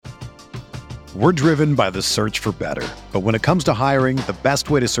We're driven by the search for better. But when it comes to hiring, the best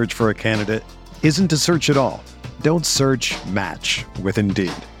way to search for a candidate isn't to search at all. Don't search, match with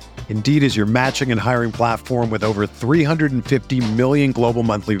Indeed. Indeed is your matching and hiring platform with over 350 million global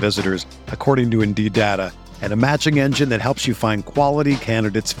monthly visitors, according to Indeed data, and a matching engine that helps you find quality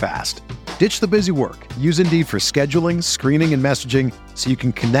candidates fast. Ditch the busy work. Use Indeed for scheduling, screening, and messaging so you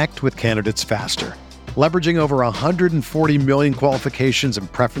can connect with candidates faster. Leveraging over 140 million qualifications and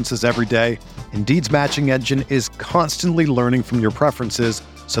preferences every day, Indeed's matching engine is constantly learning from your preferences,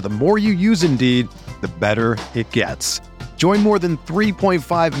 so the more you use Indeed, the better it gets. Join more than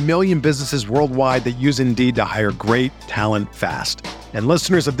 3.5 million businesses worldwide that use Indeed to hire great talent fast. And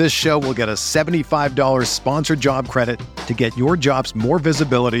listeners of this show will get a $75 sponsored job credit to get your jobs more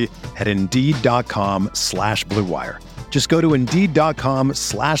visibility at Indeed.com/Blue Wire. Just go to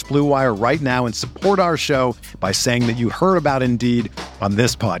Indeed.com/Blue Wire right now and support our show by saying that you heard about Indeed on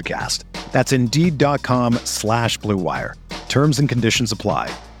this podcast. That's Indeed.com/Blue Wire. Terms and conditions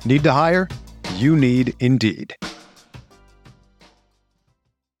apply. Need to hire? You need Indeed.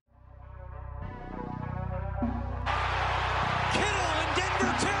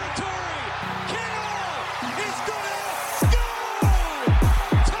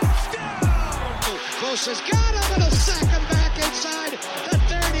 Has got him and a sack him back inside the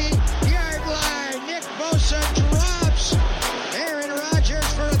 30-yard line. Nick Bosa drops Aaron Rodgers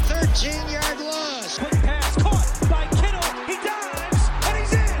for a 13-yard loss. Quick pass caught by Kittle. He dives and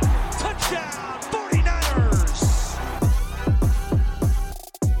he's in. Touchdown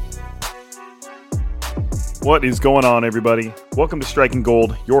 49ers. What is going on, everybody? Welcome to Striking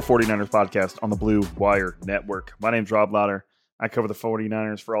Gold, your 49ers podcast on the Blue Wire Network. My name's Rob Lauder. I cover the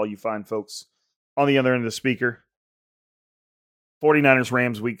 49ers for all you fine folks on the other end of the speaker. 49ers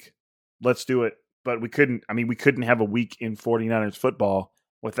Rams week. Let's do it. But we couldn't have a week in 49ers football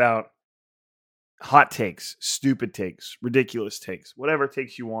without hot takes, stupid takes, ridiculous takes, whatever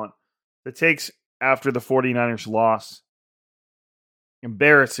takes you want. The takes after the 49ers loss,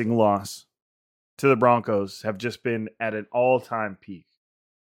 embarrassing loss to the Broncos, have just been at an all-time peak.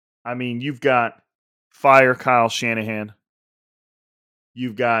 I mean, you've got fire Kyle Shanahan.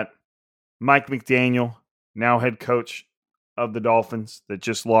 You've got Mike McDaniel, now head coach of the Dolphins, that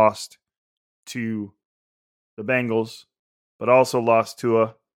just lost to the Bengals, but also lost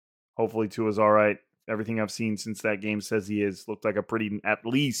Tua. Hopefully Tua's all right. Everything I've seen since that game says he is. Looked like a pretty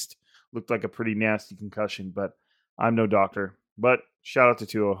nasty concussion, but I'm no doctor. But shout out to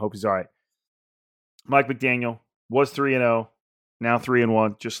Tua. Hope he's all right. Mike McDaniel was 3-0, now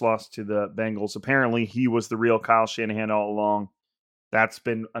 3-1, just lost to the Bengals. Apparently he was the real Kyle Shanahan all along. That's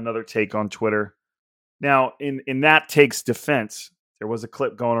been another take on Twitter. Now, in that take's defense, there was a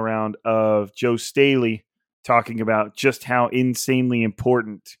clip going around of Joe Staley talking about just how insanely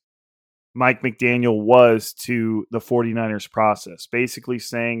important Mike McDaniel was to the 49ers process. Basically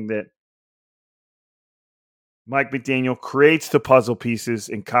saying that Mike McDaniel creates the puzzle pieces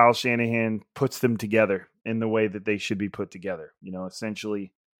and Kyle Shanahan puts them together in the way that they should be put together.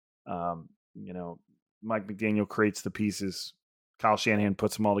 Essentially, Mike McDaniel creates the pieces. Kyle Shanahan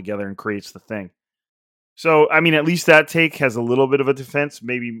puts them all together and creates the thing. So, at least that take has a little bit of a defense.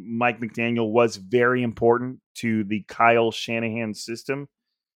 Maybe Mike McDaniel was very important to the Kyle Shanahan system.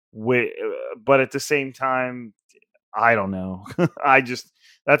 But at the same time, I don't know.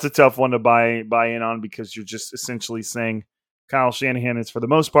 That's a tough one to buy in on, because you're just essentially saying Kyle Shanahan is, for the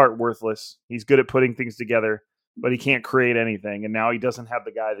most part, worthless. He's good at putting things together, but he can't create anything. And now he doesn't have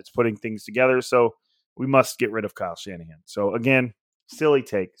the guy that's putting things together. So we must get rid of Kyle Shanahan. So again, silly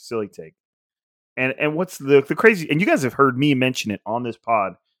take. And what's the crazy, and you guys have heard me mention it on this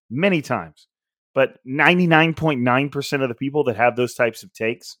pod many times, but 99.9% of the people that have those types of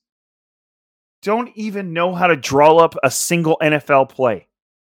takes don't even know how to draw up a single NFL play.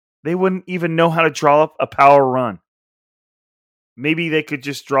 They wouldn't even know how to draw up a power run. Maybe they could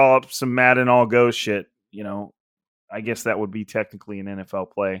just draw up some Madden all go shit. I guess that would be technically an NFL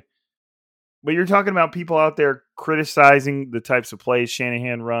play. But you're talking about people out there criticizing the types of plays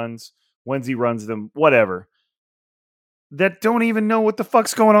Shanahan runs, when he runs them, whatever, that don't even know what the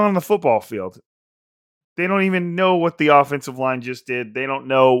fuck's going on the football field. They don't even know what the offensive line just did. They don't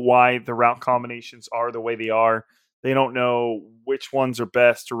know why the route combinations are the way they are. They don't know which ones are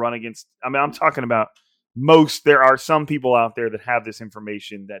best to run against. I'm talking about there are some people out there that have this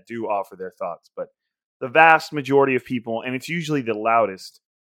information that do offer their thoughts, but the vast majority of people, and it's usually the loudest,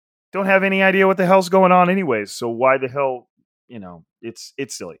 don't have any idea what the hell's going on anyways. So why the hell, it's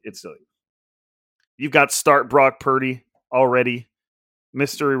silly. It's silly. You've got start Brock Purdy already.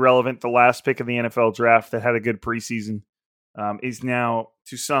 Mr. Irrelevant, the last pick of the NFL draft that had a good preseason, is now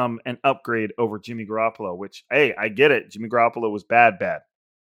to some an upgrade over Jimmy Garoppolo, which, hey, I get it. Jimmy Garoppolo was bad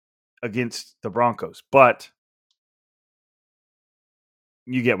against the Broncos, but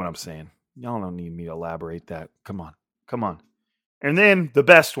you get what I'm saying. Y'all don't need me to elaborate that. Come on. And then the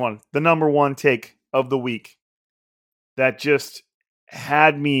best one, the number one take of the week that just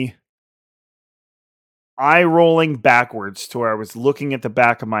had me eye rolling backwards to where I was looking at the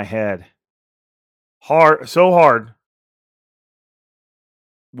back of my head. So hard,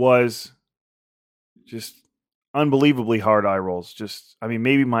 was just unbelievably hard eye rolls.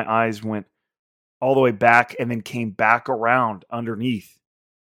 Maybe my eyes went all the way back and then came back around underneath.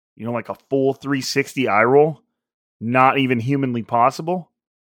 Like a full 360 eye roll. Not even humanly possible.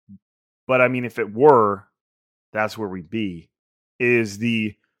 But if it were, that's where we'd be. Is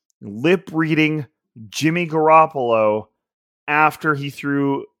the lip reading Jimmy Garoppolo after he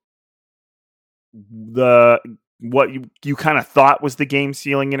threw what you kind of thought was the game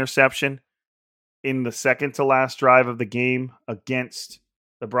sealing interception in the second to last drive of the game against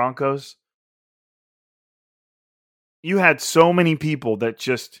the Broncos. You had so many people that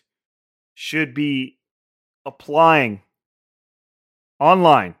just should be applying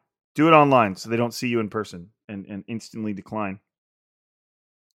online. Do it online so they don't see you in person and instantly decline.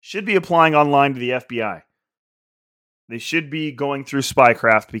 Should be applying online to the FBI. They should be going through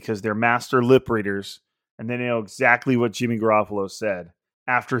Spycraft because they're master lip readers and they know exactly what Jimmy Garoppolo said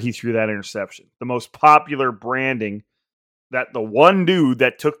after he threw that interception. The most popular branding that the one dude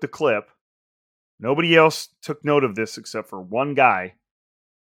that took the clip, nobody else took note of this except for one guy,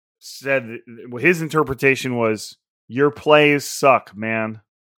 said his interpretation was, "Your plays suck, man."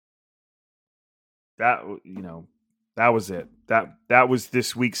 That was it. That was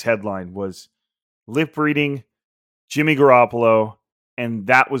this week's headline, was lip reading Jimmy Garoppolo, and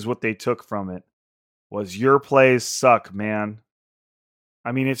that was what they took from it, was "Your plays suck, man."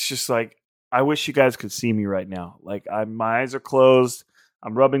 It's just like, I wish you guys could see me right now. Like, my eyes are closed.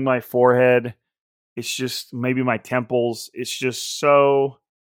 I'm rubbing my forehead. It's just maybe my temples. It's just so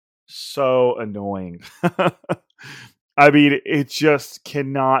annoying. It just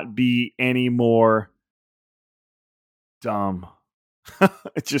cannot be any more dumb.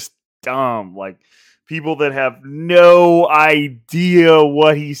 It's just dumb. Like, people that have no idea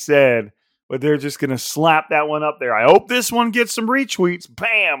what he said, but they're just going to slap that one up there. I hope this one gets some retweets.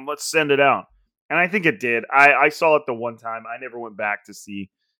 Bam, let's send it out. And I think it did. I saw it the one time. I never went back to see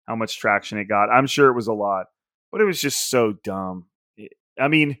how much traction it got. I'm sure it was a lot, but it was just so dumb.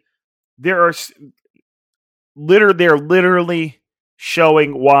 They're literally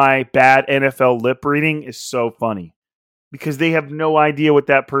showing why bad NFL lip reading is so funny, because they have no idea what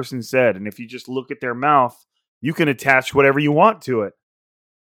that person said. And if you just look at their mouth, you can attach whatever you want to it.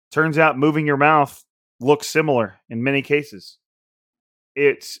 Turns out moving your mouth looks similar in many cases.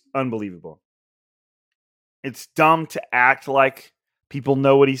 It's unbelievable. It's dumb to act like people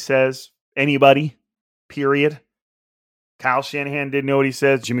know what he says. Anybody, period. Kyle Shanahan didn't know what he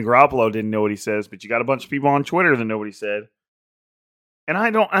says. Jimmy Garoppolo didn't know what he says, but you got a bunch of people on Twitter that know what he said.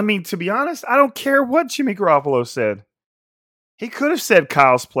 And to be honest, I don't care what Jimmy Garoppolo said. He could have said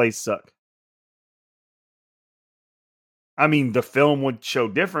Kyle's plays suck. The film would show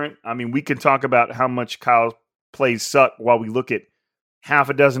different. We can talk about how much Kyle's plays suck while we look at half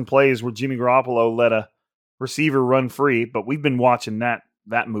a dozen plays where Jimmy Garoppolo let a receiver run free, but we've been watching that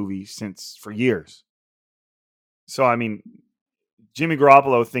movie for years. So, Jimmy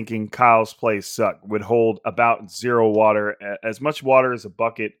Garoppolo thinking Kyle's plays suck would hold about zero water, as much water as a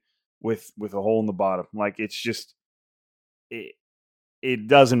bucket with a hole in the bottom. Like, it's just, it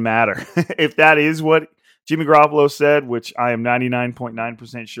doesn't matter. If that is what Jimmy Garoppolo said, which I am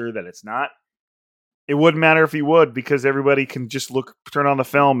 99.9% sure that it's not, it wouldn't matter if he would, because everybody can just turn on the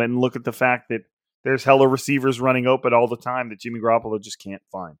film and look at the fact that there's hella receivers running open all the time that Jimmy Garoppolo just can't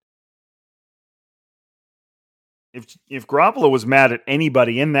find. If Garoppolo was mad at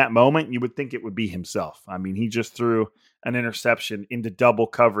anybody in that moment, you would think it would be himself. He just threw an interception into double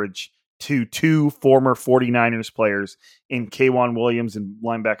coverage to two former 49ers players in K'Wan Williams and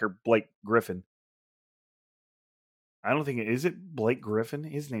linebacker Blake Griffin. I don't think is it Blake Griffin?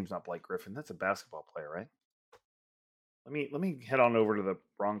 His name's not Blake Griffin. That's a basketball player, right? Let me head on over to the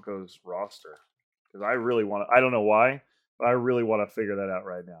Broncos roster, because I really want to. I don't know why, but I really want to figure that out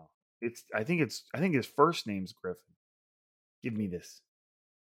right now. I think his first name's Griffin. Give me this.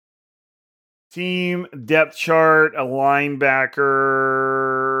 Team depth chart, a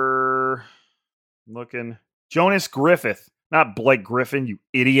linebacker. Looking. Jonas Griffith. Not Blake Griffin, you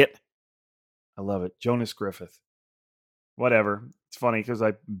idiot. I love it. Jonas Griffith. Whatever. It's funny because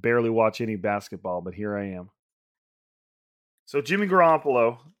I barely watch any basketball, but here I am. So Jimmy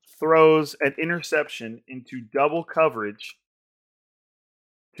Garoppolo throws an interception into double coverage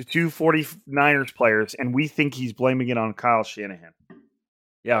to two 49ers players, and we think he's blaming it on Kyle Shanahan.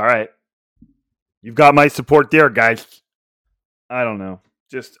 Yeah, all right. You've got my support there, guys. I don't know.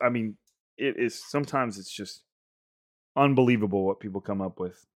 It is sometimes it's just unbelievable what people come up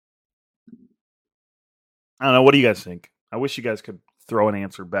with. I don't know. What do you guys think? I wish you guys could throw an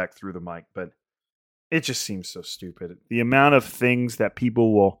answer back through the mic, but it just seems so stupid. The amount of things that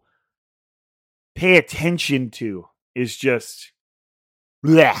people will pay attention to is just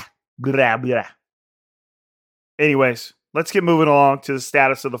blah, blah, blah. Anyways, let's get moving along to the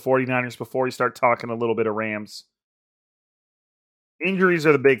status of the 49ers before we start talking a little bit of Rams. Injuries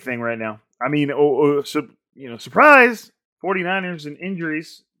are the big thing right now. I mean, surprise, 49ers and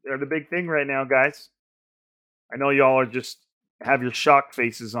injuries are the big thing right now, guys. I know y'all are just have your shock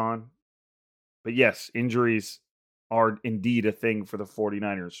faces on. But yes, injuries are indeed a thing for the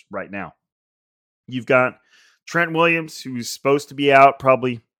 49ers right now. You've got Trent Williams, who's supposed to be out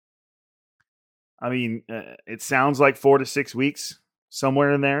probably, it sounds like 4 to 6 weeks,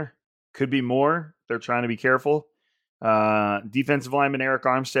 somewhere in there. Could be more. They're trying to be careful. Defensive lineman Eric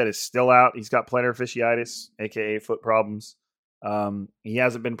Armstead is still out. He's got plantar fasciitis, a.k.a. foot problems. He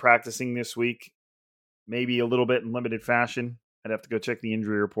hasn't been practicing this week, maybe a little bit in limited fashion. I'd have to go check the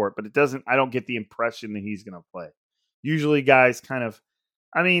injury report, but I don't get the impression that he's going to play. Usually guys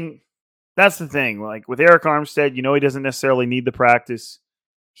that's the thing. Like with Eric Armstead, he doesn't necessarily need the practice.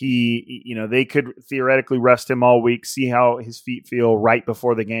 They could theoretically rest him all week, see how his feet feel right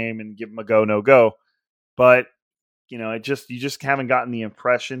before the game and give him a go, no go. But, you just haven't gotten the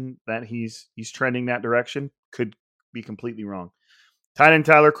impression that he's trending that direction. Could be completely wrong. Tight end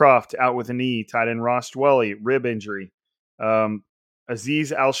Tyler Kroft out with a knee. Tight end Ross Dwelley, rib injury.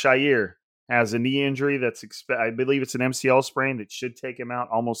 Azeez Al-Shaair has a knee injury I believe it's an MCL sprain that should take him out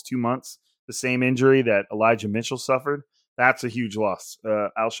almost 2 months. The same injury that Elijah Mitchell suffered. That's a huge loss.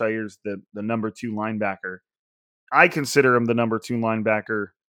 Al-Shaair's the number 2 linebacker. I consider him the number 2 linebacker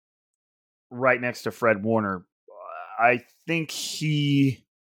right next to Fred Warner. I think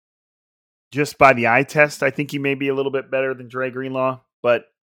just by the eye test, I think he may be a little bit better than Dre Greenlaw, but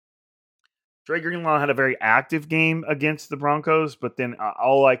Dre Greenlaw had a very active game against the Broncos, but then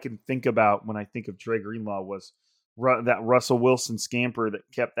all I can think about when I think of Dre Greenlaw was that Russell Wilson scamper that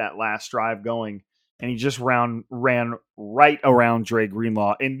kept that last drive going, and he just ran right around Dre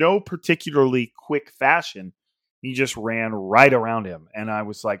Greenlaw in no particularly quick fashion. He just ran right around him, and I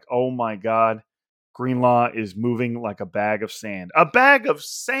was like, oh my God, Greenlaw is moving like a bag of sand. A bag of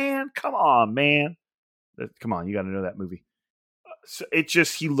sand? Come on, man. Come on, you got to know that movie. So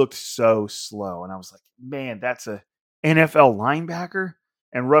he looked so slow. And I was like, man, that's a NFL linebacker.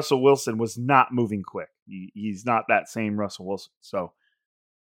 And Russell Wilson was not moving quick. He's not that same Russell Wilson. So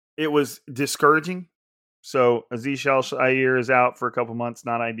it was discouraging. So Azeez Al-Shaair is out for a couple months.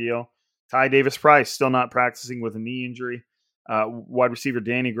 Not ideal. Ty Davis-Price still not practicing with a knee injury. Wide receiver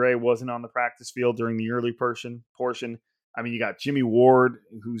Danny Gray wasn't on the practice field during the early portion. You got Jimmy Ward,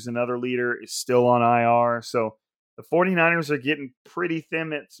 who's another leader, is still on IR. So the 49ers are getting pretty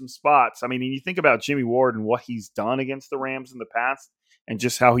thin at some spots. You think about Jimmy Ward and what he's done against the Rams in the past and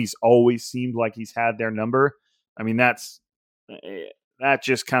just how he's always seemed like he's had their number. That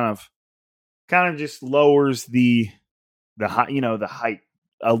just kind of just lowers the height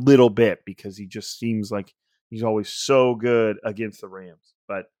a little bit because he just seems like he's always so good against the Rams.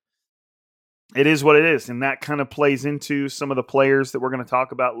 But it is what it is, and that kind of plays into some of the players that we're going to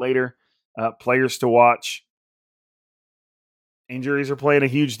talk about later, players to watch. Injuries are playing a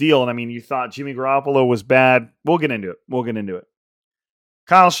huge deal. And you thought Jimmy Garoppolo was bad. We'll get into it.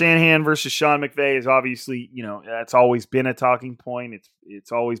 Kyle Shanahan versus Sean McVay is obviously, that's always been a talking point.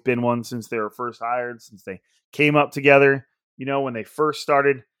 It's always been one since they were first hired, since they came up together. When they first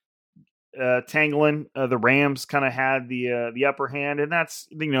started tangling, the Rams kind of had the upper hand, and that's,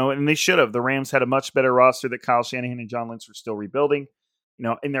 and they should have. The Rams had a much better roster that Kyle Shanahan and John Lynch were still rebuilding.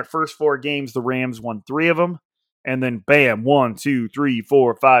 In their first 4 games, the Rams won 3 of them. And then bam, 1, 2, 3,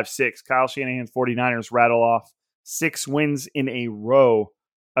 4, 5, 6. Kyle Shanahan's 49ers rattle off 6 wins in a row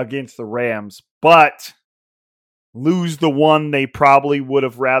against the Rams, but lose the one they probably would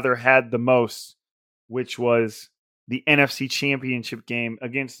have rather had the most, which was the NFC Championship game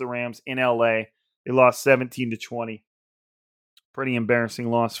against the Rams in LA. They lost 17-20. Pretty embarrassing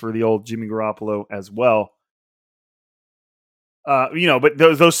loss for the old Jimmy Garoppolo as well. But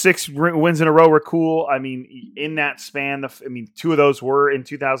those 6 wins in a row were cool. In that span, 2 of those were in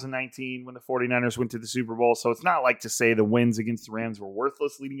 2019 when the 49ers went to the Super Bowl. So it's not like to say the wins against the Rams were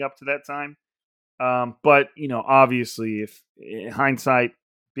worthless leading up to that time. But, obviously, if in hindsight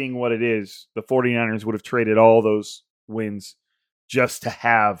being what it is, the 49ers would have traded all those wins just to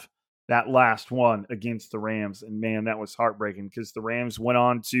have that last one against the Rams. And, man, that was heartbreaking because the Rams went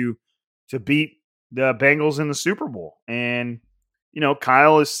on to beat the Bengals in the Super Bowl. And,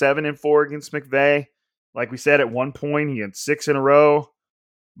 Kyle is 7-4 against McVay. Like we said, at one point, he had 6 in a row.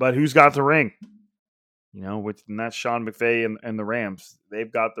 But who's got the ring? And that's Sean McVay and the Rams.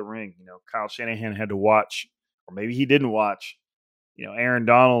 They've got the ring. Kyle Shanahan had to watch, or maybe he didn't watch, Aaron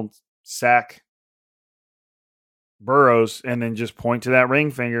Donald sack Burrows and then just point to that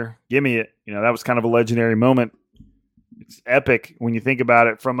ring finger. Give me it. That was kind of a legendary moment. It's epic when you think about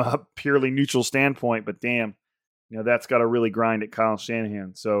it from a purely neutral standpoint, but damn, that's got to really grind at Kyle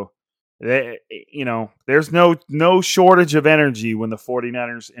Shanahan. So, there's no shortage of energy when the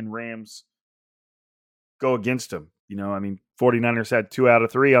 49ers and Rams go against him. 49ers had 2 out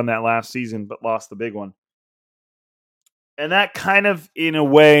of 3 on that last season, but lost the big one. And that kind of, in a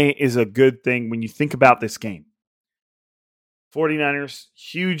way, is a good thing when you think about this game. 49ers,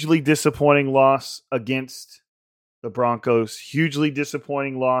 hugely disappointing loss against the Broncos. Hugely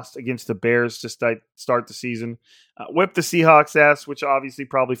disappointing loss against the Bears to start the season. Whipped the Seahawks' ass, which obviously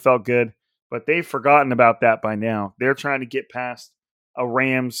probably felt good, but they've forgotten about that by now. They're trying to get past a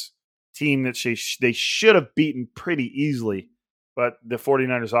Rams team that they should have beaten pretty easily, but the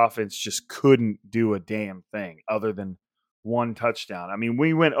 49ers offense just couldn't do a damn thing other than one touchdown. I mean,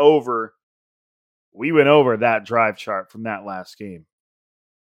 we went over that drive chart from that last game.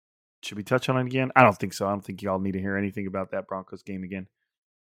 Should we touch on it again? I don't think so. I don't think y'all need to hear anything about that Broncos game again.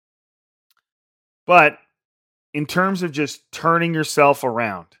 But in terms of just turning yourself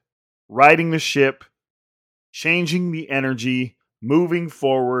around, righting the ship, changing the energy, moving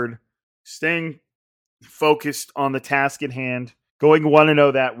forward, staying focused on the task at hand, going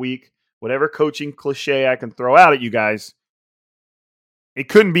 1-0 that week, whatever coaching cliche I can throw out at you guys, it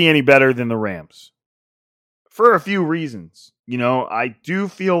couldn't be any better than the Rams. For a few reasons. I do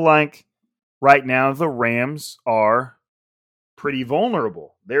feel like right now the Rams are pretty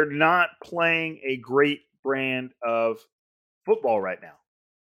vulnerable. They're not playing a great brand of football right now.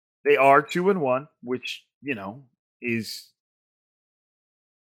 They are 2-1, which, is,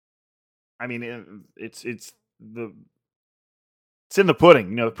 it's in the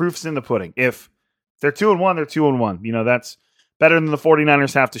pudding. The proof's in the pudding. If they're 2-1, they're 2-1. That's better than the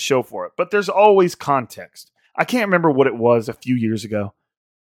 49ers have to show for it. But there's always context. I can't remember what it was a few years ago.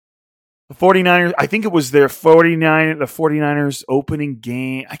 The 49ers, I think it was the 49ers opening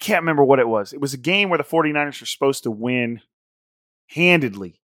game. I can't remember what it was. It was a game where the 49ers were supposed to win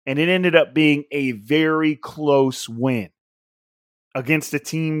handedly, and it ended up being a very close win against a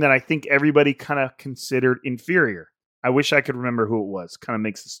team that I think everybody kind of considered inferior. I wish I could remember who it was. Kind of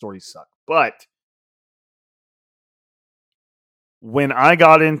makes the story suck. But when I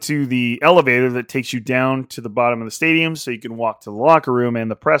got into the elevator that takes you down to the bottom of the stadium so you can walk to the locker room and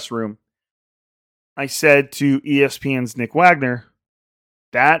the press room, I said to ESPN's Nick Wagner,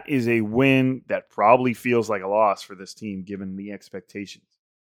 that is a win that probably feels like a loss for this team given the expectations.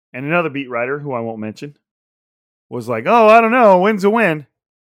 And another beat writer, who I won't mention, was like, oh, I don't know, a win's a win.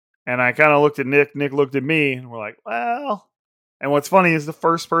 And I kind of looked at Nick looked at me, and we're like, well. And what's funny is the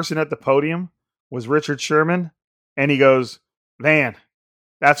first person at the podium was Richard Sherman, and he goes, man,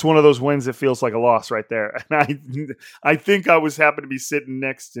 that's one of those wins that feels like a loss right there. And I think I was happened to be sitting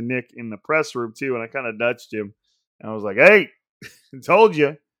next to Nick in the press room too, and I kind of nudged him. And I was like, hey, I told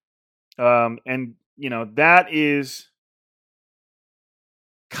you. And, that is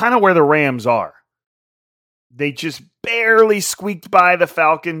kind of where the Rams are. They just barely squeaked by the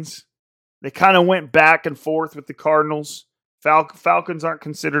Falcons. They kind of went back and forth with the Cardinals. Falcons aren't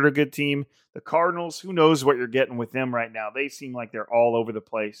considered a good team. The Cardinals, who knows what you're getting with them right now. They seem like they're all over the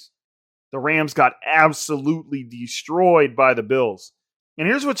place. The Rams got absolutely destroyed by the Bills. And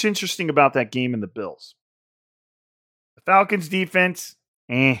here's what's interesting about that game and the Bills. The Falcons defense,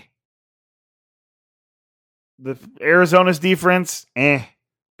 The Arizona's defense,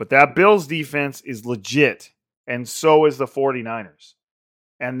 But that Bills defense is legit. And so is the 49ers.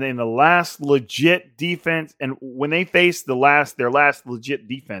 And then the last legit defense, and when they faced their last legit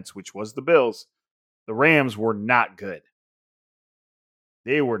defense, which was the Bills, the Rams were not good.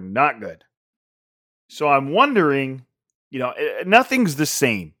 They were not good. So I'm wondering, nothing's the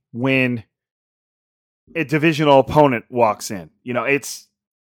same when a divisional opponent walks in.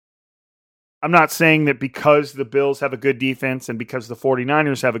 I'm not saying that because the Bills have a good defense and because the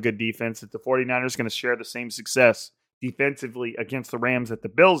 49ers have a good defense, that the 49ers are going to share the same success defensively against the Rams that the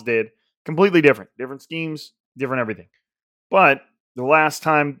Bills did. Completely different. Different schemes, different everything. But the last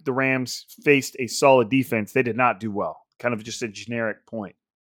time the Rams faced a solid defense, they did not do well. Kind of just a generic point.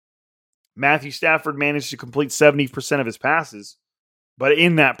 Matthew Stafford managed to complete 70% of his passes, but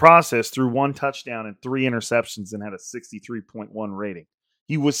in that process threw 1 touchdown and 3 interceptions and had a 63.1 rating.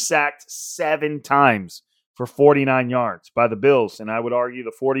 He was sacked 7 times for 49 yards by the Bills, and I would argue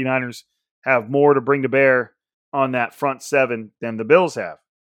the 49ers have more to bring to bear on that front 7 than the Bills have.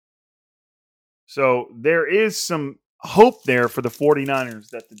 So there is some hope there for the 49ers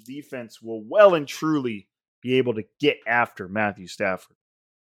that the defense will well and truly be able to get after Matthew Stafford.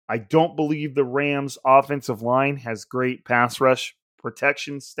 I don't believe the Rams' offensive line has great pass rush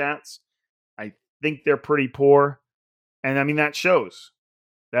protection stats. I think they're pretty poor. And I mean, that shows.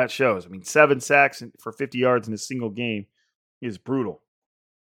 That shows. I mean, 7 sacks for 50 yards in a single game is brutal.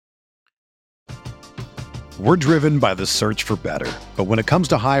 We're driven by the search for better. But when it comes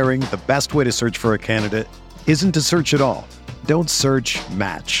to hiring, the best way to search for a candidate isn't to search at all. Don't search,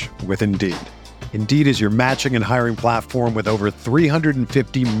 match with Indeed. Indeed is your matching and hiring platform with over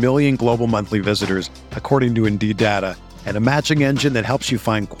 350 million global monthly visitors, according to Indeed data, and a matching engine that helps you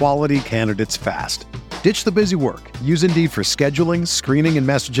find quality candidates fast. Ditch the busy work. Use Indeed for scheduling, screening, and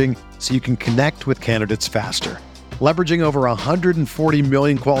messaging so you can connect with candidates faster. Leveraging over 140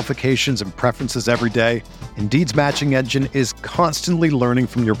 million qualifications and preferences every day, Indeed's matching engine is constantly learning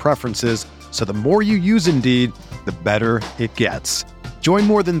from your preferences, so the more you use Indeed, the better it gets. Join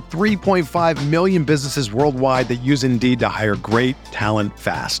more than 3.5 million businesses worldwide that use Indeed to hire great talent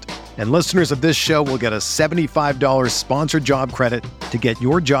fast. And listeners of this show will get a $75 sponsored job credit to get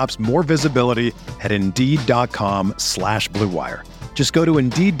your jobs more visibility at Indeed.com/Blue Wire. Just go to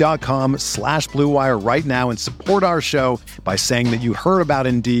Indeed.com/Blue Wire right now and support our show by saying that you heard about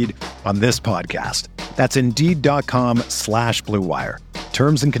Indeed on this podcast. That's Indeed.com/Blue Wire.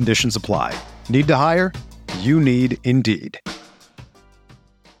 Terms and conditions apply. Need to hire? You need Indeed.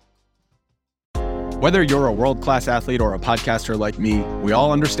 Whether you're a world-class athlete or a podcaster like me, we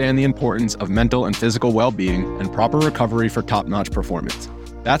all understand the importance of mental and physical well-being and proper recovery for top-notch performance.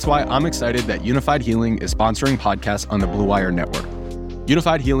 That's why I'm excited that Unified Healing is sponsoring podcasts on the Blue Wire Network.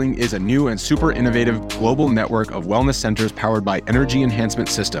 Unified Healing is a new and super innovative global network of wellness centers powered by Energy Enhancement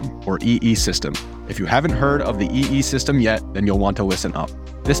System, or EE System. If you haven't heard of the EE System yet, then you'll want to listen up.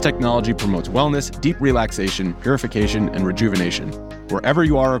 This technology promotes wellness, deep relaxation, purification, and rejuvenation. Wherever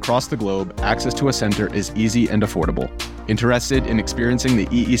you are across the globe, access to a center is easy and affordable. Interested in experiencing the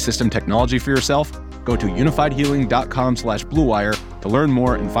EE System technology for yourself? Go to unifiedhealing.com/Blue Wire to learn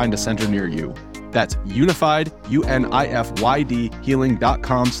more and find a center near you. That's unified, UNIFYD,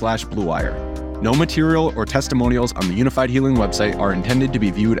 healing.com/Blue Wire. No material or testimonials on the Unified Healing website are intended to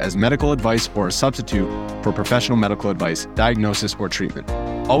be viewed as medical advice or a substitute for professional medical advice, diagnosis, or treatment.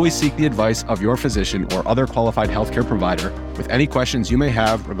 Always seek the advice of your physician or other qualified healthcare provider with any questions you may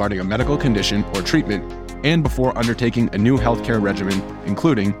have regarding a medical condition or treatment and before undertaking a new healthcare regimen,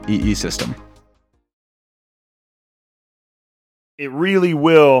 including EE System. It really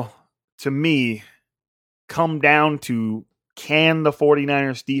will, to me, come down to, can the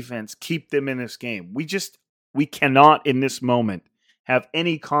 49ers defense keep them in this game? We cannot in this moment have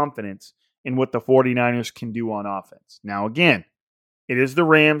any confidence in what the 49ers can do on offense. Now, again, it is the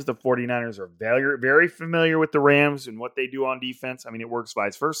Rams. The 49ers are very, very familiar with the Rams and what they do on defense. I mean, it works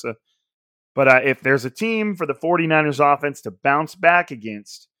vice versa. But if there's a team for the 49ers offense to bounce back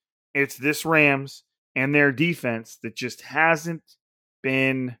against, it's this Rams and their defense that just hasn't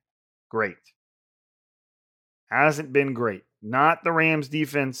been great. Hasn't been great. Not the Rams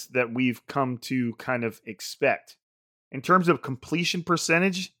defense that we've come to kind of expect. In terms of completion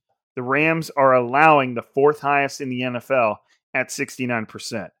percentage, the Rams are allowing the 4th highest in the NFL at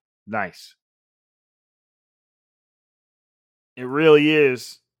 69%. Nice. It really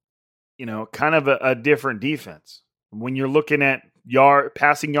is, kind of a different defense. When you're looking at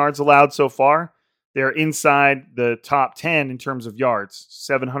passing yards allowed so far, they're inside the top 10 in terms of yards,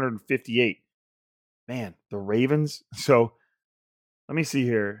 758. Man, the Ravens. So let me see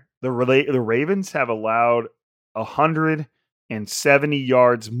here. The Ravens have allowed 170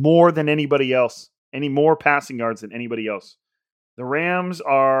 yards more than anybody else. Any more passing yards than anybody else. The Rams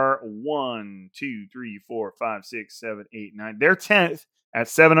are 1, 2, 3, 4, 5, 6, 7, 8, 9. They're 10th at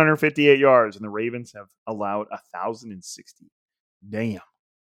 758 yards, and the Ravens have allowed 1,060. Damn.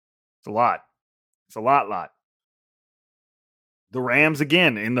 It's a lot. It's a lot. The Rams,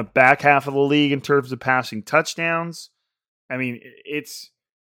 again, in the back half of the league in terms of passing touchdowns. I mean,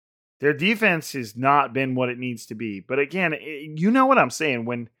 their defense has not been what it needs to be. But again, you know what I'm saying.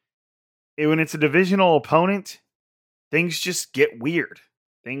 When it's a divisional opponent, things just get weird.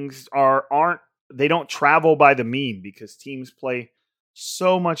 Things they don't travel by the mean because teams play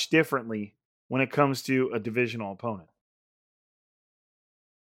so much differently when it comes to a divisional opponent.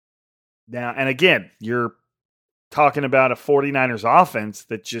 Now, and again, you're talking about a 49ers offense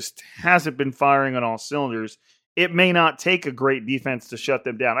that just hasn't been firing on all cylinders. It may not take a great defense to shut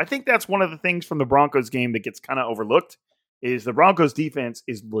them down. I think that's one of the things from the Broncos game that gets kind of overlooked is the Broncos defense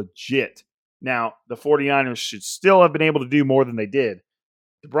is legit. Now, the 49ers should still have been able to do more than they did.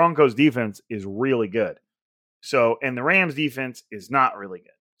 The Broncos defense is really good. So, and the Rams defense is not really good.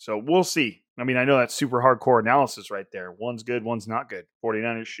 So we'll see. I mean, I know that's super hardcore analysis right there. One's good, one's not good.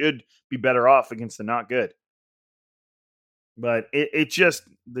 49ers should be better off against the not good. But it just,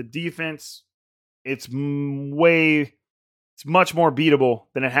 the defense, it's much more beatable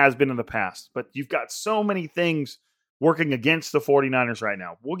than it has been in the past. But you've got so many things working against the 49ers right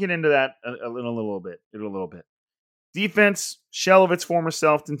now. We'll get into that in a little bit. Defense, shell of its former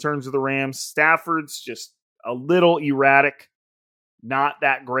self in terms of the Rams. Stafford's just a little erratic, not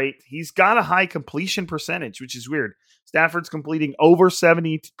that great. He's got a high completion percentage, which is weird. Stafford's completing over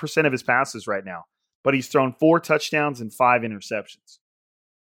 70% of his passes right now, but he's thrown 4 touchdowns and 5 interceptions.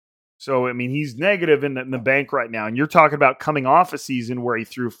 So, I mean, he's negative in the bank right now. And you're talking about coming off a season where he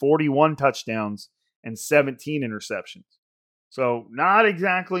threw 41 touchdowns and 17 interceptions. So, not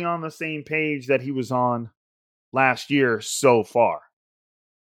exactly on the same page that he was on last year so far.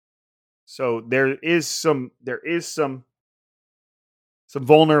 So there is some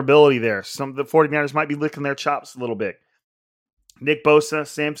vulnerability there. Some of the 49ers might be licking their chops a little bit. Nick Bosa,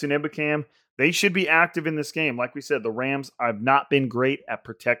 Samson Ebukam, they should be active in this game. Like we said, the Rams have not been great at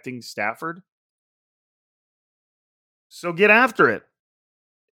protecting Stafford. So get after it.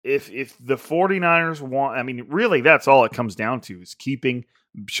 If the 49ers want, I mean, really that's all it comes down to is keeping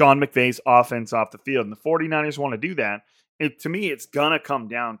Sean McVay's offense off the field. And the 49ers want to do that. To me, it's going to come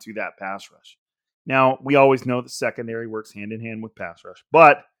down to that pass rush. Now, we always know the secondary works hand in hand with pass rush,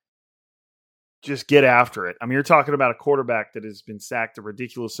 but just get after it. I mean, you're talking about a quarterback that has been sacked a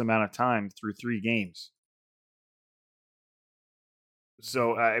ridiculous amount of time through 3 games.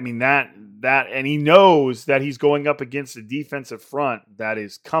 So, I mean, that, and he knows that he's going up against a defensive front that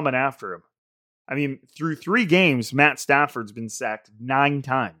is coming after him. I mean, through 3 games, Matt Stafford's been sacked 9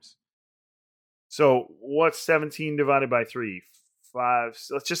 times. So what's 17 divided by 3? 5.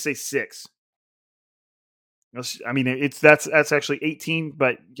 Let's just say 6. I mean, that's actually 18,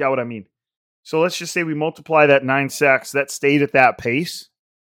 but yeah, what I mean. So let's just say we multiply that 9 sacks. That stayed at that pace.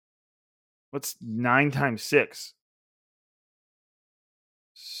 What's 9 times 6?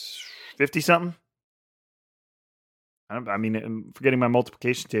 50 something. I mean, I'm forgetting my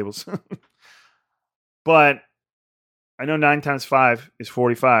multiplication tables. But I know 9 times 5 is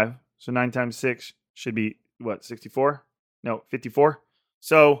 45. So 9 times 6 should be, what, 64? No, 54.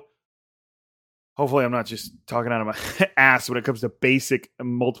 So hopefully I'm not just talking out of my ass when it comes to basic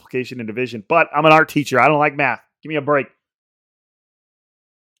multiplication and division. But I'm an art teacher. I don't like math. Give me a break.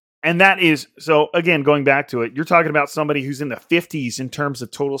 And that is, so again, going back to it, you're talking about somebody who's in the 50s in terms of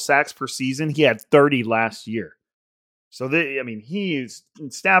total sacks per season. He had 30 last year. So,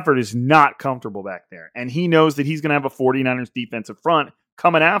 Stafford is not comfortable back there. And he knows that he's going to have a 49ers defensive front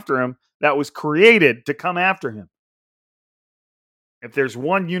coming after him that was created to come after him. If there's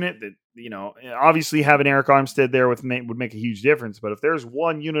one unit that, obviously having Eric Armstead there would make a huge difference. But if there's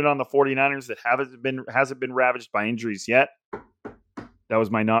one unit on the 49ers that hasn't been ravaged by injuries yet, that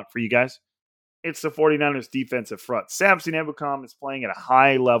was my not for you guys. It's the 49ers defensive front. Samson Ebukam is playing at a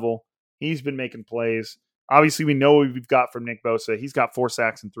high level. He's been making plays. Obviously, we know what we've got from Nick Bosa. He's got 4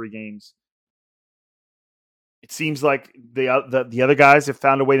 sacks in 3 games. It seems like the other guys have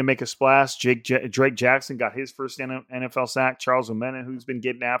found a way to make a splash. Drake Jackson got his first NFL sack. Charles Omena, who's been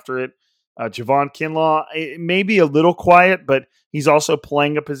getting after it. Javon Kinlaw, it may be a little quiet, but he's also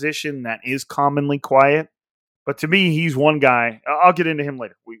playing a position that is commonly quiet. But to me, he's one guy. I'll get into him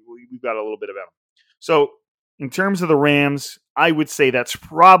later. We've got a little bit about him. So in terms of the Rams, I would say that's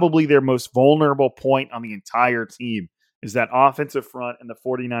probably their most vulnerable point on the entire team is that offensive front and the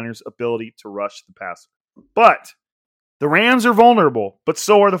 49ers' ability to rush the passer. But the Rams are vulnerable, but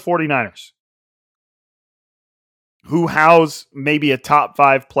so are the 49ers, who house maybe a top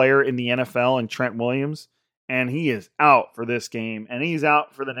 5 player in the NFL in Trent Williams, and he is out for this game, and he's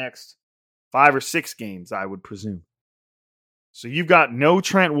out for the next 5 or 6 games, I would presume. So you've got no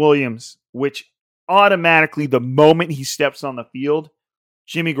Trent Williams, which automatically, the moment he steps on the field,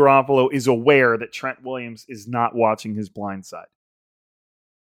 Jimmy Garoppolo is aware that Trent Williams is not watching his blind side.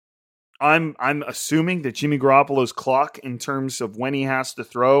 I'm assuming that Jimmy Garoppolo's clock in terms of when he has to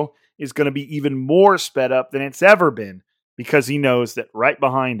throw is going to be even more sped up than it's ever been because he knows that right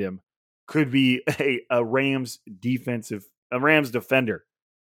behind him could be a Rams defensive a Rams defender,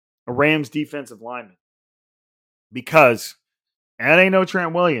 a Rams defensive lineman. Because that ain't no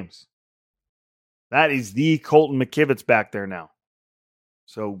Trent Williams. That is the Colton McKivitz back there now.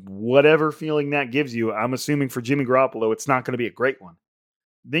 So whatever feeling that gives you, I'm assuming for Jimmy Garoppolo, it's not going to be a great one.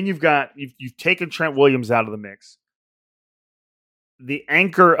 Then you've taken Trent Williams out of the mix. The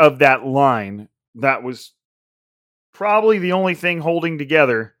anchor of that line that was probably the only thing holding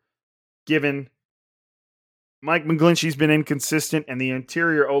together, given Mike McGlinchey's been inconsistent and the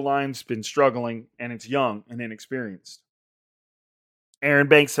interior O-line's been struggling, and it's young and inexperienced. Aaron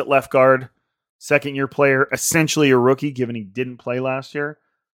Banks at left guard, second-year player, essentially a rookie, given he didn't play last year.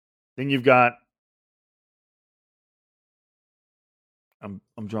 Then you've got,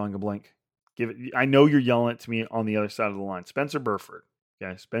 I'm drawing a blank. I know you're yelling at me on the other side of the line. Spencer Burford.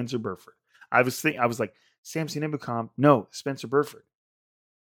 Okay, Spencer Burford. I was like, Samson Ebukam. No, Spencer Burford.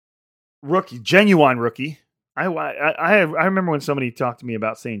 Rookie, genuine rookie. I remember when somebody talked to me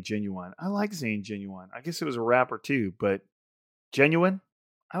about saying genuine. I like saying genuine. I guess it was a rapper too, but genuine?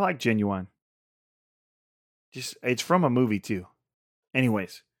 I like genuine. Just, it's from a movie too.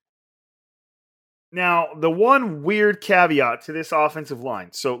 Anyways. Now, the one weird caveat to this offensive line.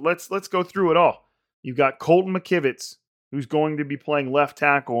 So let's go through it all. You've got Colton McKivitz, who's going to be playing left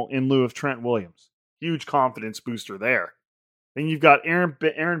tackle in lieu of Trent Williams. Huge confidence booster there. Then you've got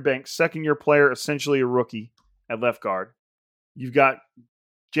Aaron Banks, second-year player, essentially a rookie at left guard. You've got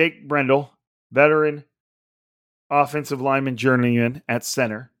Jake Brendel, veteran offensive lineman journeyman at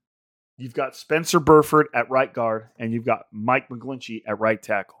center. You've got Spencer Burford at right guard, and you've got Mike McGlinchey at right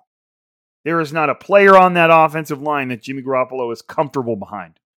tackle. There is not a player on that offensive line that Jimmy Garoppolo is comfortable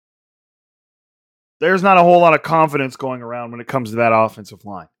behind. There's not a whole lot of confidence going around when it comes to that offensive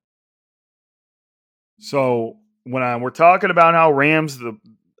line. So when we're talking about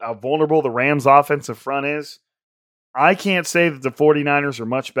how vulnerable the Rams offensive front is, I can't say that the 49ers are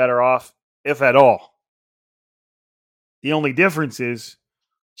much better off, if at all. The only difference is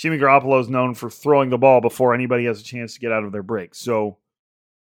Jimmy Garoppolo is known for throwing the ball before anybody has a chance to get out of their break. So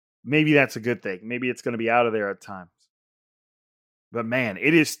maybe that's a good thing. Maybe it's going to be out of there at times. But man,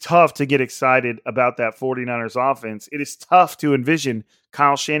 it is tough to get excited about that 49ers offense. It is tough to envision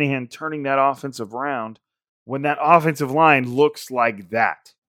Kyle Shanahan turning that offensive around when that offensive line looks like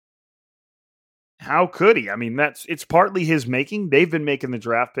that. How could he? I mean, it's partly his making. They've been making the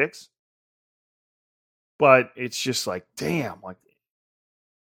draft picks. But it's just like, damn, like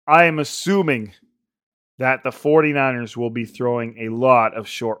I am assuming that the 49ers will be throwing a lot of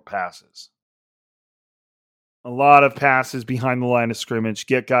short passes. A lot of passes behind the line of scrimmage,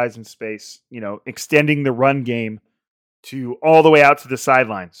 get guys in space, extending the run game to all the way out to the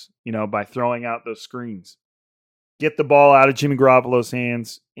sidelines, by throwing out those screens. Get the ball out of Jimmy Garoppolo's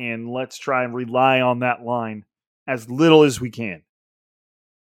hands, and let's try and rely on that line as little as we can.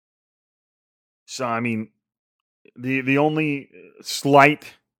 So, I mean, the only slight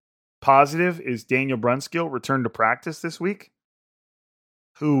positive is Daniel Brunskill returned to practice this week,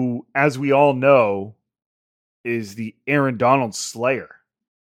 who, as we all know, is the Aaron Donald slayer.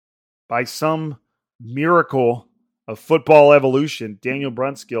 By some miracle of football evolution, Daniel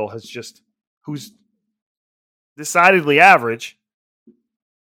Brunskill who's decidedly average,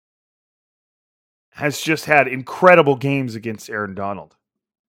 has just had incredible games against Aaron Donald.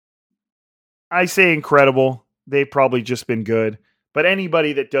 I say incredible. They've probably just been good. But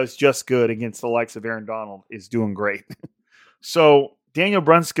anybody that does just good against the likes of Aaron Donald is doing great. So Daniel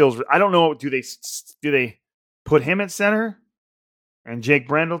Brunskill's, I don't know, do they put him at center and Jake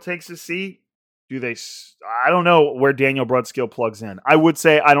Brendel takes his seat? I don't know where Daniel Brunskill plugs in. I would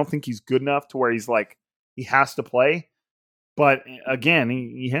say I don't think he's good enough to where he's like, he has to play. But again,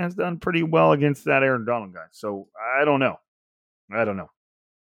 he has done pretty well against that Aaron Donald guy. So I don't know.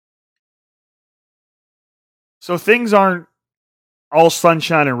 So things aren't all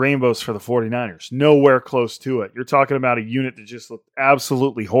sunshine and rainbows for the 49ers. Nowhere close to it. You're talking about a unit that just looked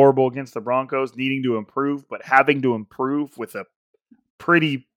absolutely horrible against the Broncos, needing to improve, but having to improve with a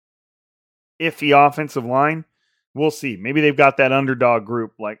pretty iffy offensive line. We'll see. Maybe they've got that underdog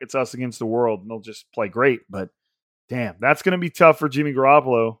group, like it's us against the world, and they'll just play great. But damn, that's going to be tough for Jimmy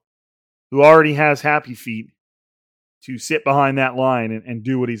Garoppolo, who already has happy feet, to sit behind that line and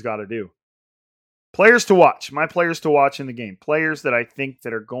do what he's got to do. Players to watch. My players to watch in the game. Players that I think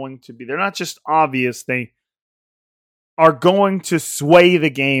that are going to be, they're not just obvious, they are going to sway the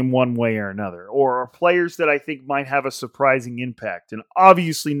game one way or another. Or are players that I think might have a surprising impact. And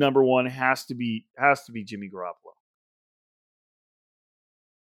obviously number one has to be Jimmy Garoppolo.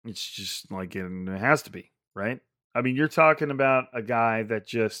 It's just like it has to be, right? I mean, you're talking about a guy that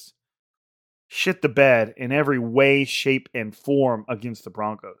just shit the bed in every way, shape, and form against the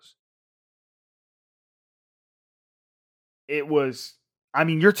Broncos. It was, I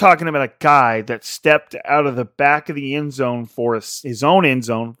mean, you're talking about a guy that stepped out of the back of the end zone for his own end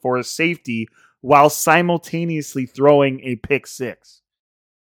zone for a safety while simultaneously throwing a pick six.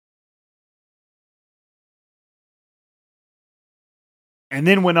 And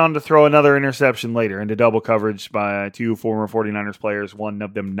then went on to throw another interception later into double coverage by two former 49ers players, one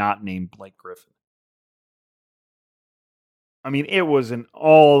of them not named Blake Griffin. I mean, it was an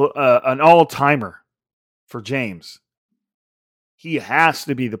all-timer for James. He has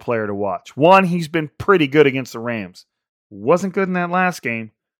to be the player to watch. One, he's been pretty good against the Rams. Wasn't good in that last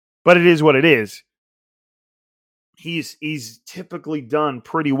game, but it is what it is. He's typically done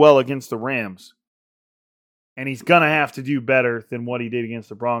pretty well against the Rams. And he's going to have to do better than what he did against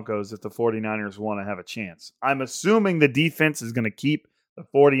the Broncos if the 49ers want to have a chance. I'm assuming the defense is going to keep the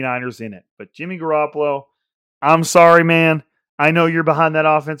 49ers in it. But Jimmy Garoppolo, I'm sorry, man. I know you're behind that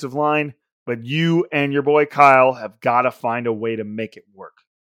offensive line, but you and your boy Kyle have got to find a way to make it work.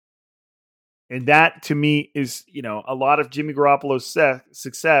 And that, to me, is, a lot of Jimmy Garoppolo's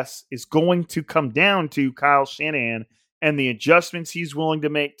success is going to come down to Kyle Shanahan and the adjustments he's willing to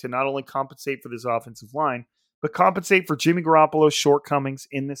make to not only compensate for this offensive line, but compensate for Jimmy Garoppolo's shortcomings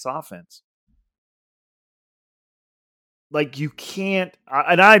in this offense. Like, you can't,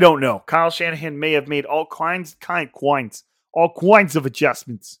 and I don't know. Kyle Shanahan may have made all kinds of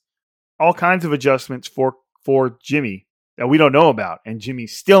adjustments for Jimmy that we don't know about, and Jimmy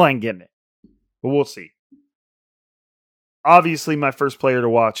still ain't getting it. But we'll see. Obviously, my first player to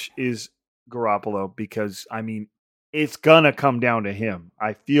watch is Garoppolo because, it's going to come down to him.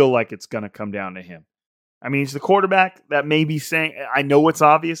 I feel like it's going to come down to him. He's the quarterback that may be saying, I know it's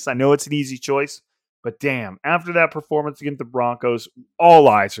obvious. I know it's an easy choice. But damn, after that performance against the Broncos, all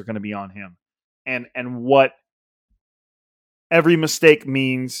eyes are going to be on him. And what every mistake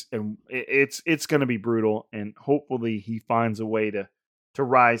means, and it's going to be brutal. And hopefully he finds a way to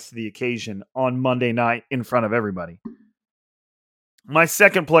rise to the occasion on Monday night in front of everybody. My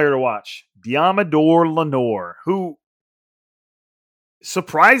second player to watch, Deommodore Lenoir, who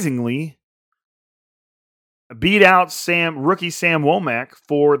surprisingly beat out rookie Sam Womack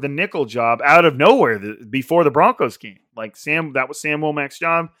for the nickel job out of nowhere before the Broncos game. That was Sam Womack's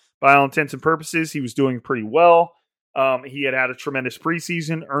job by all intents and purposes. He was doing pretty well. He had a tremendous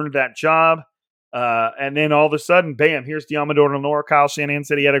preseason, earned that job. And then all of a sudden, bam, here's Deommodore Lenoir. Kyle Shanahan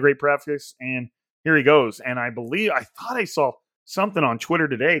said he had a great practice, and here he goes. And I thought I saw something on Twitter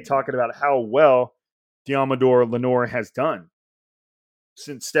today talking about how well Deommodore Lenoir has done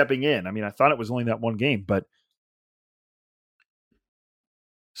since stepping in. I thought it was only that one game, but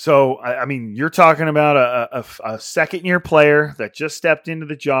so, you're talking about a second-year player that just stepped into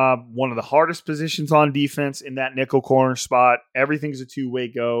the job, one of the hardest positions on defense in that nickel corner spot. Everything's a two-way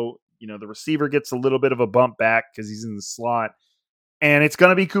go. The receiver gets a little bit of a bump back because he's in the slot, and it's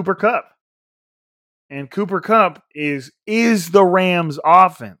going to be Cooper Kupp. And Cooper Kupp is the Rams'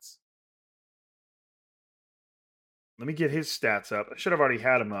 offense. Let me get his stats up. I should have already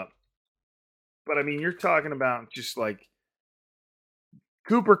had him up. But, you're talking about just like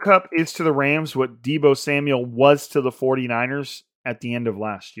Cooper Kupp is to the Rams what Deebo Samuel was to the 49ers at the end of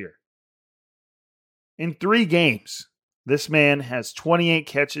last year. In 3 games, this man has 28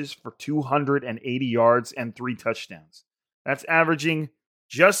 catches for 280 yards and 3 touchdowns. That's averaging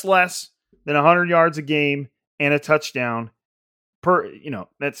just less than 100 yards a game and a touchdown per,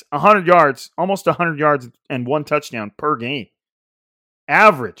 that's 100 yards, almost 100 yards and 1 touchdown per game.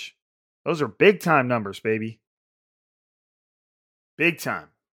 Average. Those are big time numbers, baby. Big time.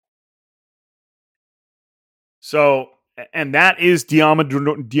 So, and that is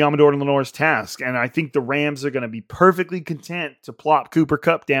Deommodore Lenoir's task. And I think the Rams are going to be perfectly content to plop Cooper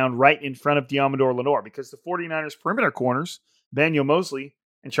Kupp down right in front of Deommodore Lenoir because the 49ers perimeter corners, Daniel Mosley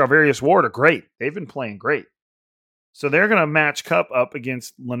and Charvarius Ward, are great. They've been playing great. So they're going to match Kupp up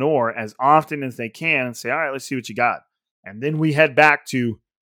against Lenoir as often as they can and say, all right, let's see what you got. And then we head back to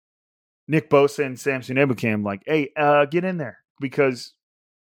Nick Bosa and Samson Ebukam like, hey, get in there because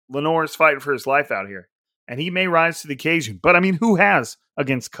Lenoir is fighting for his life out here. And he may rise to the occasion. But, who has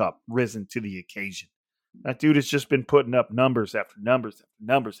against Kupp risen to the occasion? That dude has just been putting up numbers after numbers after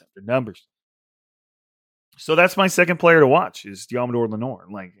numbers after numbers. So that's my second player to watch is Deommodore Lenoir.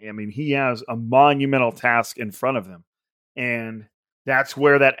 He has a monumental task in front of him. And that's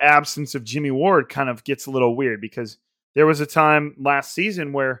where that absence of Jimmy Ward kind of gets a little weird because there was a time last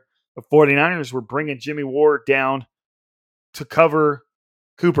season where the 49ers were bringing Jimmy Ward down to cover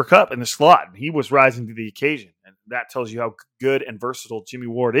Cooper Kupp in the slot. And he was rising to the occasion. And that tells you how good and versatile Jimmy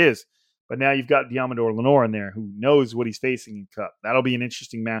Ward is. But now you've got Diamador Lenore in there who knows what he's facing in Cup. That'll be an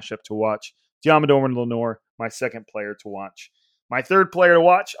interesting matchup to watch. Diamador and Lenore, my second player to watch. My third player to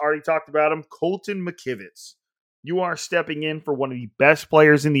watch, already talked about him, Colton McKivitz. You are stepping in for one of the best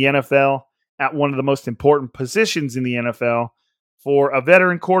players in the NFL at one of the most important positions in the NFL for a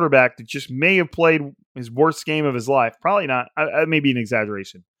veteran quarterback that just may have played his worst game of his life. Probably not. It may be an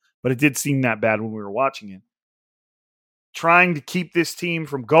exaggeration, but it did seem that bad when we were watching it. Trying to keep this team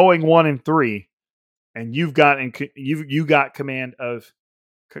from going 1-3, and you got command of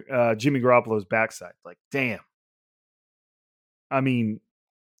Jimmy Garoppolo's backside. Like, damn. I mean,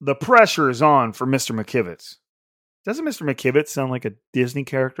 the pressure is on for Mr. McKivitz. Doesn't Mr. McKivitz sound like a Disney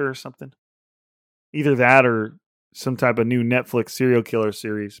character or something? Either that or some type of new Netflix serial killer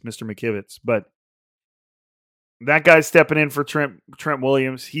series, Mr. McKivitz. But that guy's stepping in for Trent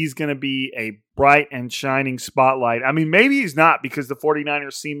Williams. He's going to be a bright and shining spotlight. I mean, maybe he's not because the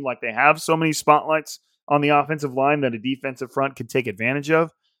 49ers seem like they have so many spotlights on the offensive line that a defensive front could take advantage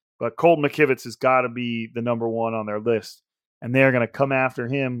of. But Colton McKivitz has got to be the number one on their list. And they're going to come after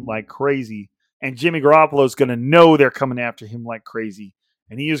him like crazy. And Jimmy Garoppolo is going to know they're coming after him like crazy.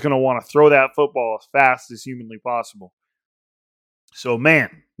 And he is going to want to throw that football as fast as humanly possible. So,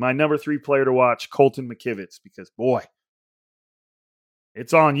 man, my number 3 player to watch, Colton McKivitz, because, boy,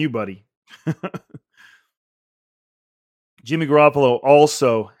 it's on you, buddy. Jimmy Garoppolo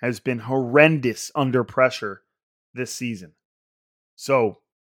also has been horrendous under pressure this season. So,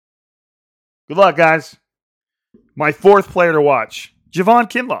 good luck, guys. My 4th player to watch, Javon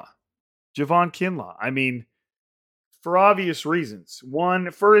Kinlaw. Javon Kinlaw. I mean, for obvious reasons.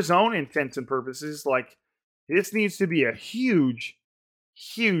 One, for his own intents and purposes, like, this needs to be a huge,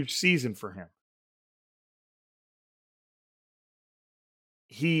 huge season for him.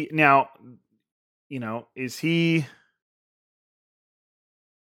 Is he...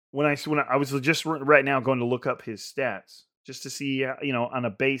 When I was just right now going to look up his stats, just to see, on a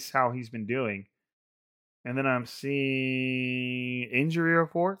base how he's been doing. And then I'm seeing injury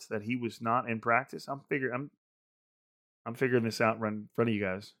reports that he was not in practice. I'm figuring this out in front of you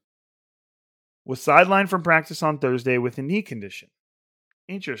guys. Was sidelined from practice on Thursday with a knee condition.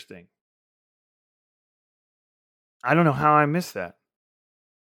 Interesting. I don't know how I missed that.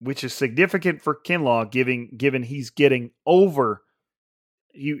 Which is significant for Kinlaw, given he's getting over.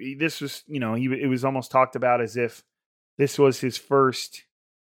 It was almost talked about as if this was his first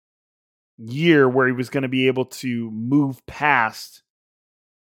year where he was going to be able to move past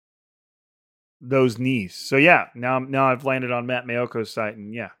those knees. So yeah, now I've landed on Matt Mayoko's site,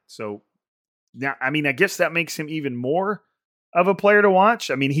 and yeah, so now I guess that makes him even more of a player to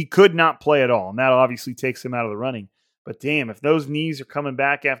watch. I mean, he could not play at all, and that obviously takes him out of the running. But damn, if those knees are coming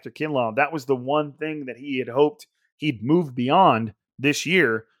back after Kinlaw, that was the one thing that he had hoped he'd move beyond this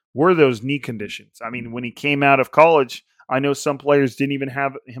year, were those knee conditions. I mean, when he came out of college, I know some players didn't even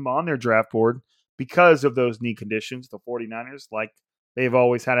have him on their draft board because of those knee conditions. The 49ers, like they've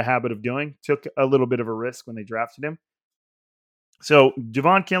always had a habit of doing, took a little bit of a risk when they drafted him. So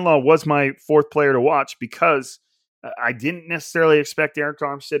Javon Kinlaw was my 4th player to watch because I didn't necessarily expect Eric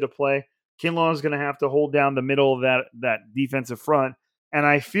Armstead to play. Kinlaw is going to have to hold down the middle of that defensive front. And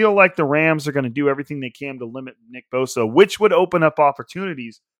I feel like the Rams are going to do everything they can to limit Nick Bosa, which would open up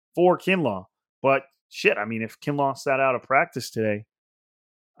opportunities for Kinlaw. But shit, if Kinlaw sat out of practice today,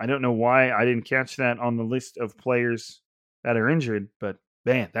 I don't know why I didn't catch that on the list of players that are injured. But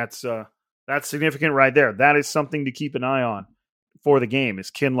man, that's significant right there. That is something to keep an eye on for the game. Is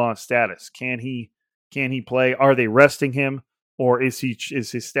Kinlaw's status? Can he play? Are they resting him, or is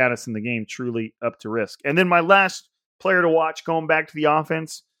his status in the game truly up to risk? And then my last player to watch, going back to the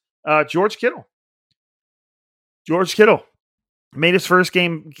offense, George Kittle. George Kittle had his first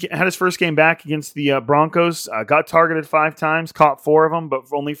game back against the Broncos. Got targeted 5 times, caught 4 of them, but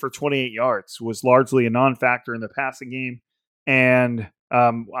only for 28 yards. Was largely a non-factor in the passing game, and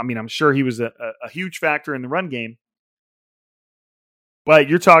I'm sure he was a huge factor in the run game. But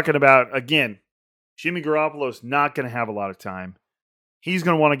you're talking about, again, Jimmy Garoppolo's not going to have a lot of time. He's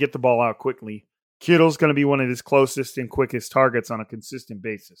going to want to get the ball out quickly. Kittle's going to be one of his closest and quickest targets on a consistent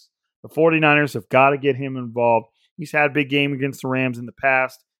basis. The 49ers have got to get him involved. He's had a big game against the Rams in the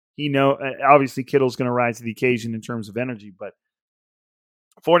past. Obviously Kittle's going to rise to the occasion in terms of energy, but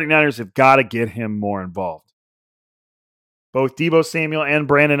 49ers have got to get him more involved. Both Deebo Samuel and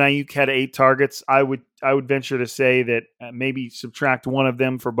Brandon Ayuk had 8 targets. I would venture to say that maybe subtract one of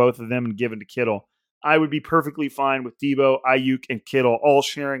them for both of them and give it to Kittle. I would be perfectly fine with Deebo, Ayuk, and Kittle all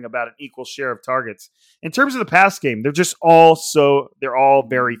sharing about an equal share of targets. In terms of the pass game, they're all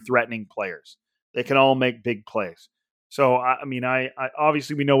very threatening players. They can all make big plays. So, I mean, I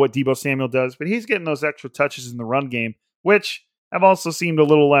obviously we know what Deebo Samuel does, but he's getting those extra touches in the run game, which have also seemed a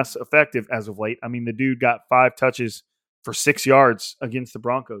little less effective as of late. I mean, the dude got 5 touches for 6 yards against the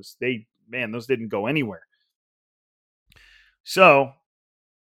Broncos. Those didn't go anywhere. So,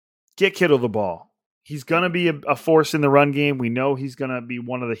 get Kittle the ball. He's going to be a force in the run game. We know he's going to be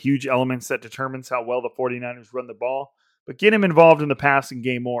one of the huge elements that determines how well the 49ers run the ball. But get him involved in the passing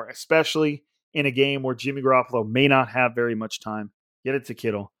game more, especially in a game where Jimmy Garoppolo may not have very much time. Get it to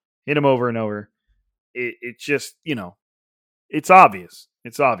Kittle. Hit him over and over. It just, it's obvious.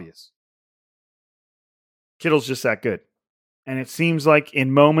 It's obvious. Kittle's just that good. And it seems like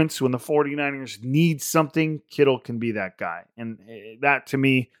in moments when the 49ers need something, Kittle can be that guy. And that, to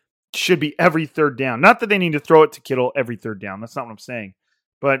me, should be every third down. Not that they need to throw it to Kittle every third down. That's not what I'm saying.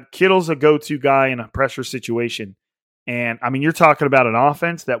 But Kittle's a go-to guy in a pressure situation. And, I mean, you're talking about an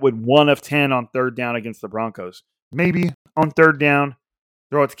offense that would 1 of 10 on third down against the Broncos. Maybe on third down,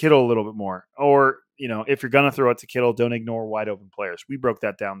 throw it to Kittle a little bit more. Or, if you're going to throw it to Kittle, don't ignore wide open players. We broke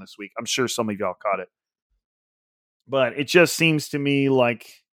that down this week. I'm sure some of y'all caught it. But it just seems to me like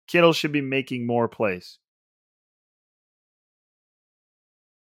Kittle should be making more plays.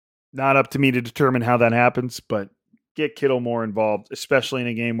 Not up to me to determine how that happens, but get Kittle more involved, especially in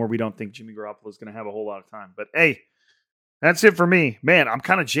a game where we don't think Jimmy Garoppolo is going to have a whole lot of time. But hey, that's it for me. Man, I'm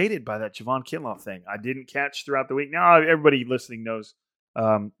kind of jaded by that Javon Kinlaw thing. I didn't catch throughout the week. Now, everybody listening knows,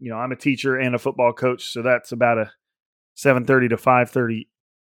 I'm a teacher and a football coach, so that's about a 7:30 to 5:30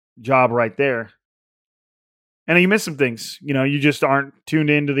 job right there. And you miss some things. You just aren't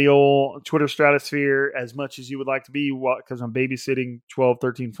tuned into the old Twitter stratosphere as much as you would like to be because I'm babysitting 12,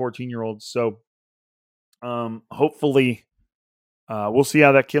 13, 14-year-olds. So hopefully we'll see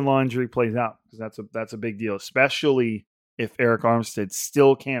how that Kinlaw injury plays out because that's a big deal, especially if Eric Armstead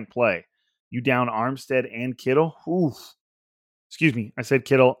still can't play. You down Armstead and Kittle? Oof. Excuse me. I said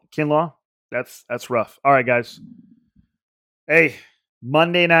Kinlaw. That's rough. All right, guys. Hey,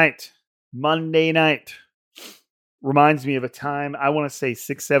 Monday night. Reminds me of a time, I want to say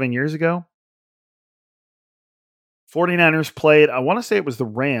 6-7 years ago. 49ers played, I want to say it was the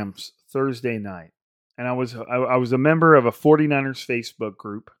Rams Thursday night. And I was a member of a 49ers Facebook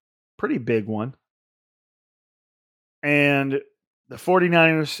group, pretty big one. And the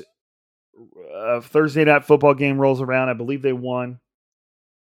 49ers Thursday night football game rolls around. I believe they won.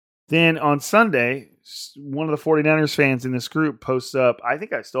 Then on Sunday, one of the 49ers fans in this group posts up, I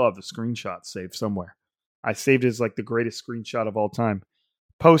think I still have the screenshot saved somewhere. I saved it as like the greatest screenshot of all time.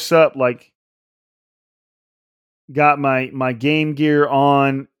 Posts up like, got my game gear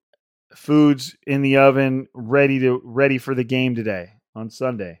on, foods in the oven, ready for the game today on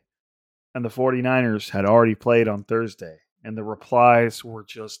Sunday. And the 49ers had already played on Thursday. And the replies were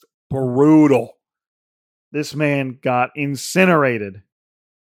just brutal. This man got incinerated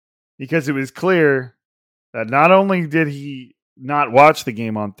because it was clear that not only did he not watch the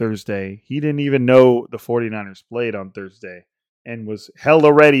game on Thursday, he didn't even know the 49ers played on Thursday and was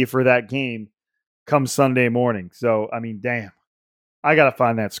hella ready for that game come Sunday morning. So, I mean, damn. I got to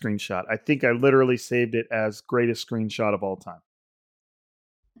find that screenshot. I think I literally saved it as greatest screenshot of all time.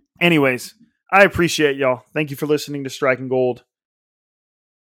 Anyways, I appreciate y'all. Thank you for listening to Striking Gold.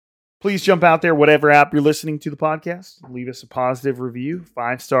 Please jump out there, whatever app you're listening to the podcast. Leave us a positive review,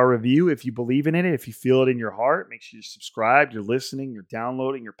 5-star review if you believe in it, if you feel it in your heart. Make sure you're subscribed, you're listening, you're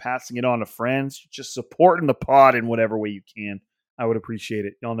downloading, you're passing it on to friends. You're just supporting the pod in whatever way you can. I would appreciate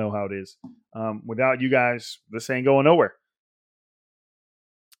it. Y'all know how it is. Without you guys, this ain't going nowhere.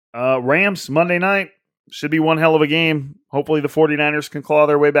 Rams, Monday night. Should be one hell of a game. Hopefully the 49ers can claw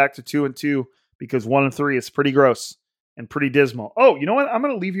their way back to 2-2 because 1-3 is pretty gross and pretty dismal. Oh, you know what? I'm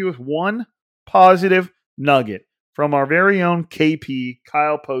going to leave you with one positive nugget from our very own KP,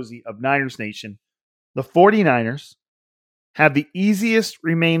 Kyle Posey of Niners Nation. The 49ers have the easiest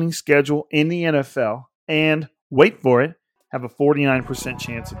remaining schedule in the NFL and, wait for it, have a 49%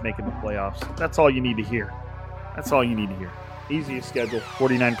 chance of making the playoffs. That's all you need to hear. That's all you need to hear. Easiest schedule,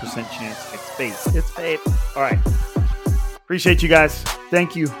 49% chance. It's fate. It's fate. All right. Appreciate you guys.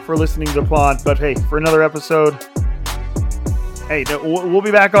 Thank you for listening to the pod. But hey, for another episode, hey, we'll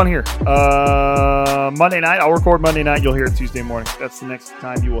be back on here Monday night. I'll record Monday night. You'll hear it Tuesday morning. That's the next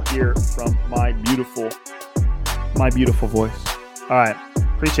time you will hear from my beautiful voice. All right.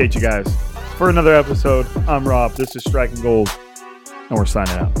 Appreciate you guys. For another episode, I'm Rob. This is Striking Gold, and we're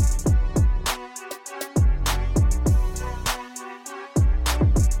signing out.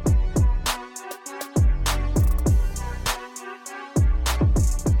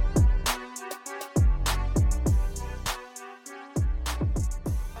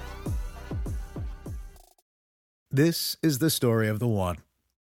 This is the story of the one.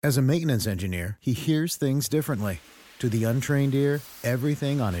 As a maintenance engineer, he hears things differently. To the untrained ear,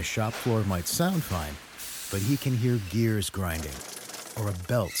 everything on his shop floor might sound fine, but he can hear gears grinding or a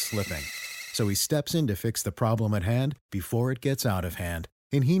belt slipping. So he steps in to fix the problem at hand before it gets out of hand.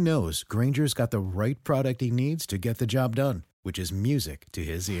 And he knows Grainger's got the right product he needs to get the job done, which is music to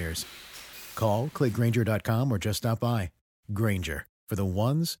his ears. Call, click Grainger.com, or just stop by. Grainger, for the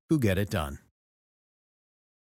ones who get it done.